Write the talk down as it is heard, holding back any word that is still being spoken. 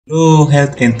Hello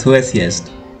health enthusiasts,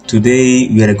 today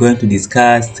we are going to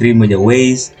discuss three major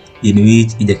ways in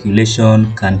which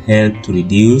ejaculation can help to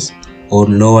reduce or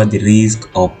lower the risk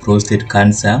of prostate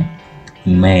cancer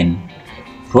in men.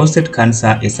 Prostate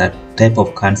cancer is a type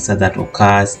of cancer that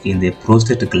occurs in the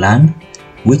prostate gland,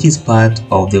 which is part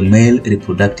of the male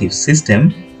reproductive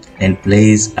system and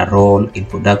plays a role in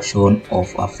production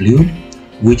of a fluid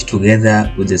which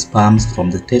together with the sperms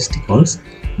from the testicles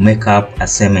make up a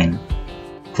semen.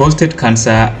 Prostate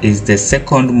cancer is the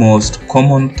second most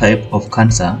common type of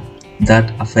cancer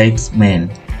that affects men.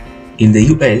 In the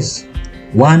US,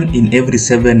 1 in every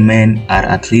 7 men are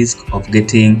at risk of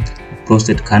getting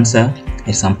prostate cancer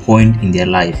at some point in their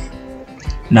life.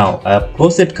 Now,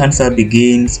 prostate cancer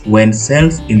begins when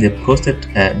cells in the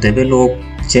prostate develop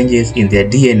changes in their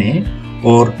DNA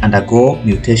or undergo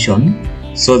mutation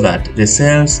so that the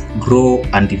cells grow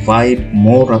and divide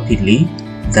more rapidly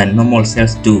than normal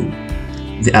cells do.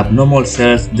 The abnormal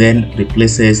cells then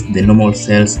replaces the normal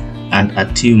cells and a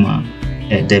tumor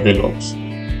develops.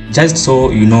 Just so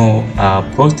you know,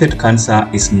 prostate cancer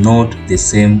is not the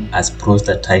same as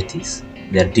prostatitis.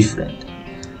 They are different.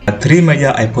 Three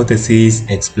major hypotheses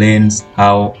explains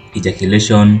how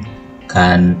ejaculation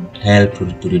can help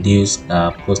to reduce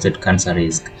prostate cancer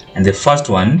risk. And the first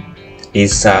one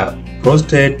is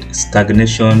prostate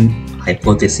stagnation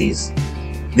hypothesis.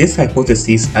 This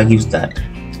hypothesis argues that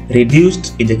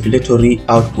reduced ejaculatory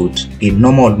output in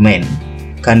normal men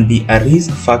can be a risk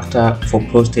factor for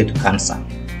prostate cancer.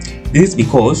 This is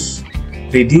because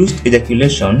reduced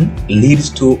ejaculation leads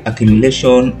to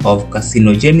accumulation of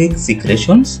carcinogenic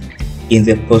secretions in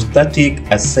the prostatic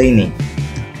acini.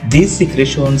 These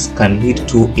secretions can lead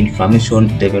to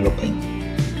inflammation developing.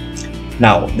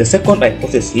 Now, the second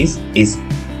hypothesis is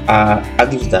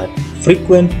argues that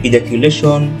frequent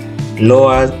ejaculation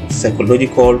lowers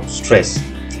psychological stress.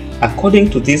 According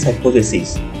to this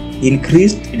hypothesis,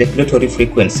 increased ejaculatory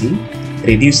frequency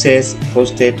reduces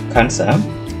prostate cancer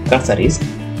risk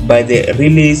by the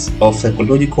release of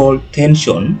psychological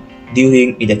tension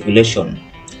during ejaculation.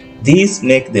 These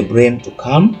make the brain to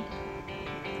calm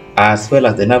as well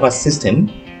as the nervous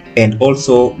system and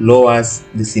also lowers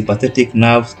the sympathetic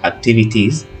nerve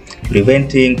activities,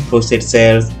 preventing prostate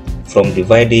cells from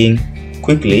dividing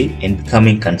quickly and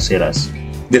becoming cancerous.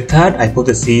 The third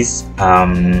hypothesis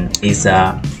argues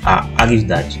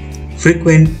that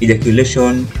frequent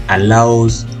ejaculation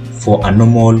allows for a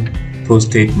normal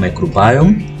prostate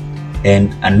microbiome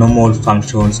and a normal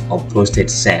functions of prostate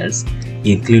cells,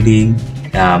 including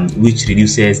which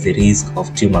reduces the risk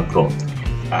of tumor growth.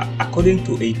 According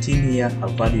to a 18-year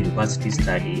Harvard University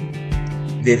study,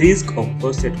 the risk of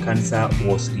prostate cancer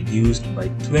was reduced by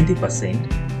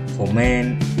 20% for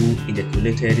men who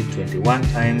ejaculated 21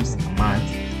 times a month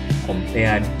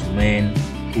compared to men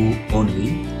who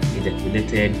only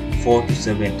ejaculated 4 to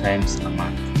 7 times a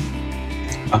month.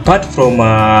 Apart from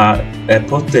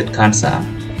prostate cancer,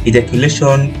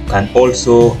 ejaculation can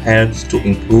also help to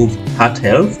improve heart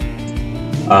health,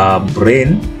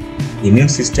 brain, immune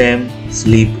system,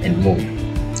 sleep, and mood.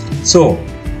 So,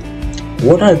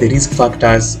 what are the risk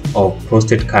factors of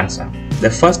prostate cancer? The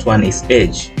first one is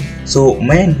age. So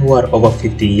men who are over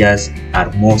 50 years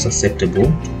are more susceptible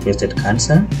to prostate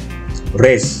cancer.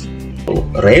 Race.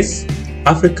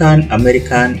 African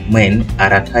American men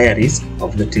are at higher risk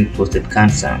of getting prostate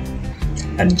cancer.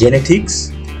 And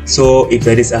genetics. So if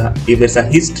there's a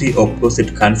history of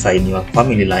prostate cancer in your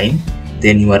family line,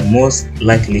 then you are most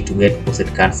likely to get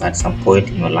prostate cancer at some point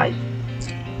in your life.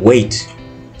 Weight.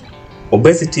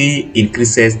 Obesity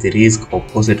increases the risk of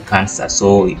prostate cancer,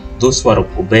 so those who are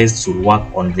obese should work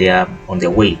on their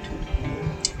weight.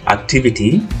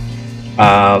 Activity.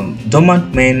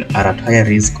 Dormant men are at higher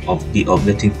risk of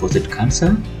getting prostate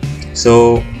cancer,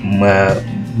 so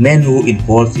men who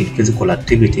involve in physical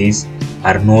activities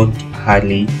are not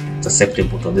highly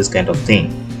susceptible to this kind of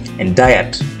thing. And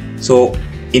diet. So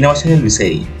in our channel we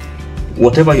say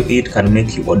whatever you eat can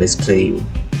make you or destroy you.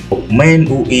 Men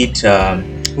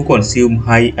who consume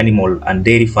high animal and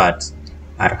dairy fats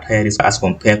are at higher risk as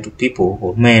compared to people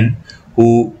or men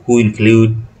who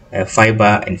include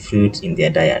fiber and fruits in their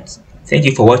diets. Thank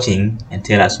you for watching and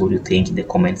tell us what you think in the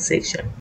comment section.